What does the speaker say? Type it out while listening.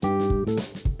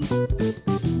Hai,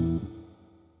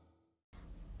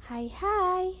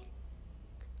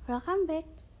 welcome back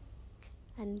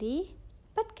Andi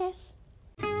Podcast.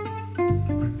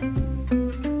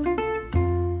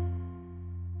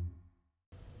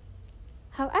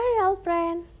 How are you all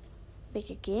friends? Back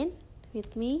again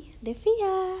with me,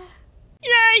 Devia.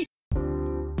 Yay!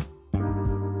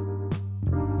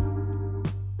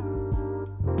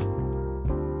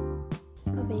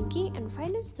 A banking and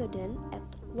finance student at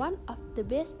one of the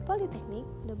best polytechnic,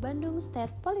 the Bandung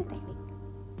State Polytechnic.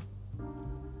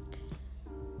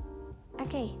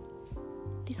 Okay,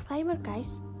 disclaimer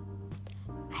guys,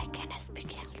 I cannot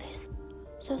speak English,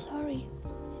 so sorry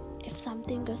if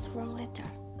something goes wrong later.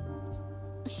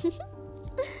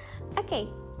 Okay,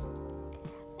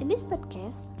 in this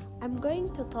podcast, I'm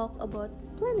going to talk about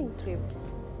planning trips.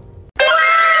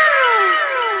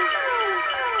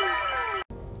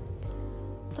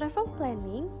 Travel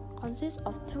planning consists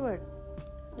of two words,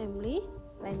 namely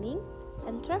planning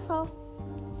and travel.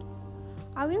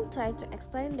 I will try to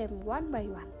explain them one by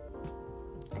one.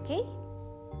 Okay?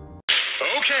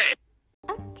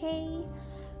 Okay.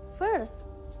 First,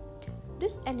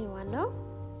 does anyone know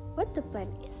what the plan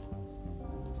is?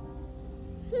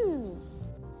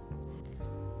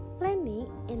 Planning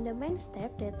is the main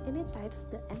step that initiates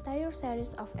the entire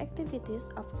series of activities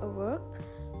of a work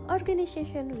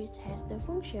organization which has the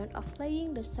function of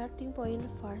laying the starting point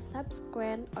for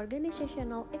subsequent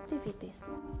organizational activities,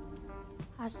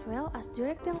 as well as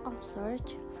directing all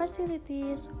search,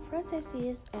 facilities,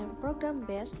 processes, and programs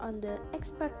based on the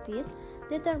expertise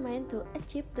determined to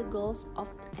achieve the goals of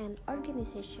an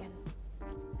organization.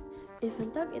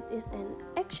 Even though it is an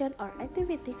action or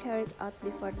activity carried out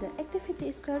before the activity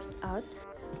is carried out,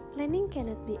 planning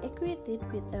cannot be equated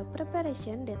with a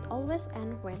preparation that always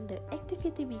ends when the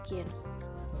activity begins.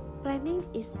 Planning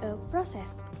is a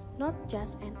process, not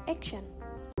just an action.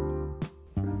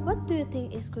 What do you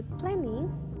think is good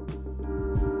planning?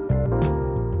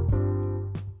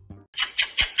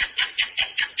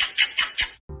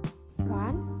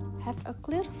 1. Have a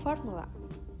clear formula.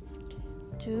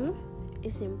 2.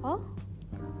 Is simple.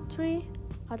 3.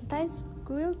 Contains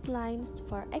guidelines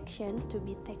for action to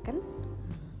be taken.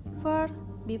 4.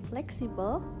 Be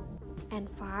flexible. And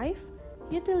 5.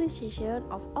 Utilization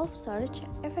of all search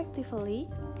effectively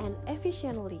and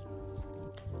efficiently.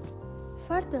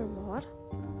 Furthermore,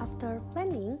 after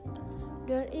planning,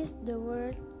 there is the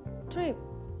word trip.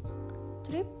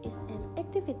 Trip is an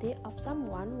activity of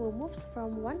someone who moves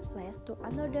from one place to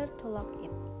another to log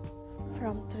in.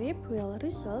 From trip will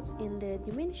result in the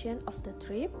dimension of the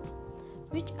trip,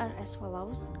 which are as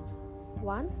follows.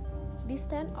 1.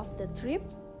 Distance of the trip.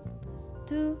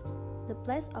 2. The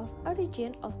place of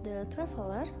origin of the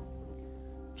traveler.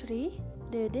 3.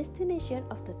 The destination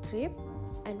of the trip.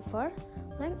 And 4.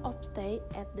 Length of stay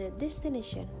at the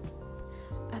destination.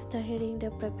 After hearing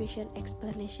the previous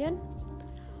explanation,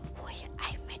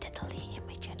 I immediately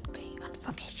imagine going on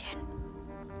vacation.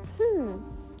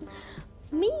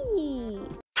 Me.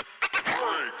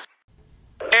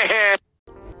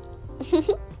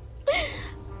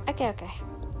 Okay.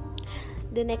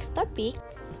 The next topic,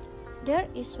 there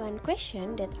is one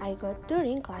question that I got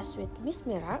during class with Miss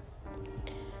Mira.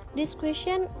 This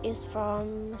question is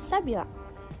from Sabila.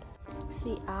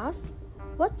 She asked,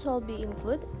 what should be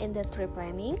included in the trip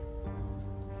planning?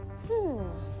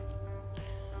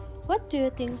 What do you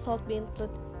think should be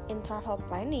included in travel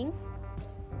planning?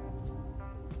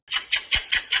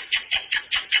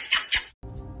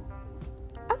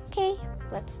 Okay,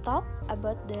 let's talk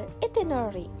about the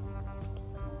itinerary.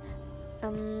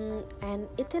 An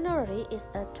itinerary is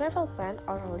a travel plan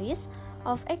or list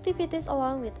of activities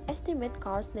along with estimate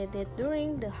costs needed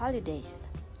during the holidays.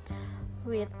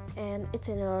 With an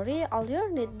itinerary, all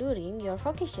your needs during your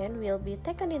vacation will be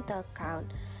taken into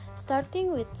account,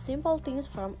 starting with simple things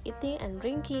from eating and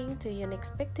drinking to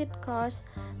unexpected costs.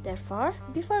 Therefore,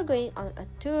 before going on a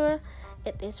tour,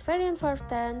 it is very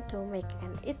important to make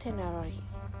an itinerary.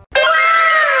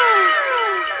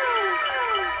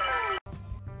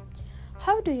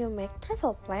 How do you make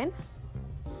travel plans?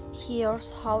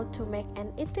 Here's how to make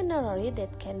an itinerary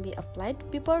that can be applied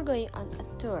before going on a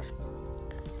tour.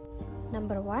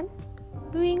 Number 1.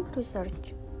 Doing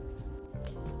research.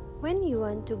 When you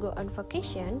want to go on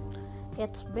vacation,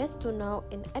 it's best to know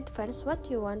in advance what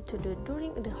you want to do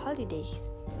during the holidays.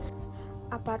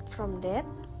 Apart from that,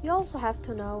 you also have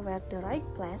to know where the right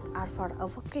places are for a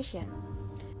vacation.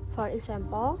 For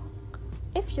example,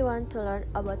 if you want to learn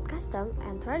about custom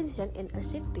and tradition in a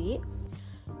city,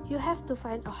 you have to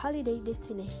find a holiday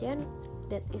destination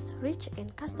that is rich in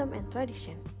custom and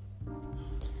tradition.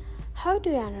 How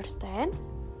do you understand?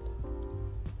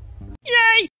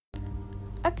 Yay!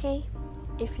 Okay,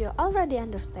 if you already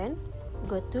understand,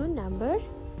 go to number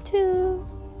 2.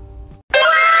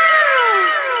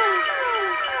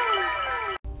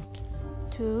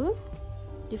 2.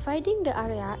 Dividing the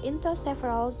area into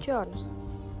several zones.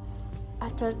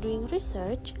 After doing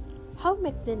research, how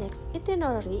make the next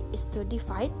itinerary is to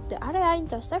divide the area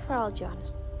into several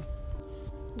zones.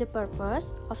 The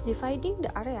purpose of dividing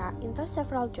the area into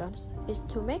several zones is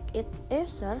to make it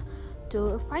easier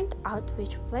to find out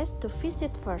which place to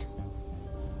visit first.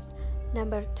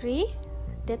 Number 3.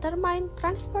 Determine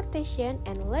transportation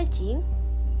and lodging.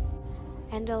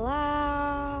 And the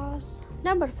last,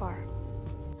 number 4.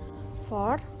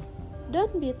 4.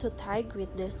 Don't be too tight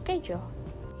with the schedule.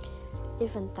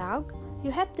 Even though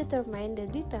you have determined the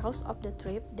details of the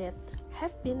trip that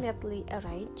have been neatly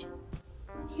arranged,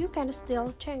 you can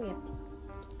still change it.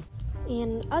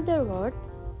 In other words,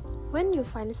 when you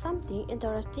find something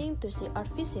interesting to see or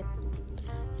visit,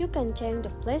 you can change the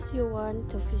place you want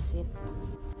to visit.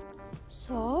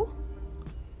 So,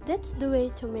 that's the way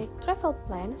to make travel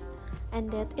plans, and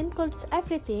that includes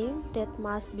everything that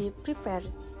must be prepared.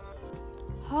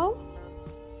 How?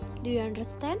 Do you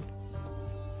understand?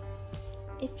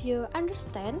 If you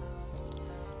understand,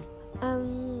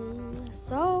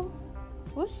 so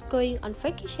who's going on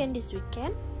vacation this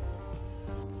weekend?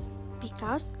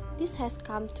 Because this has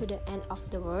come to the end of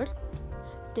the world,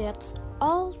 that's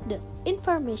all the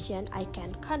information I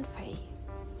can convey.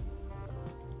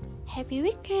 Happy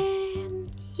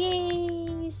weekend!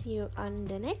 Yay! See you on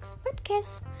the next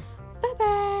podcast. Bye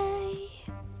bye!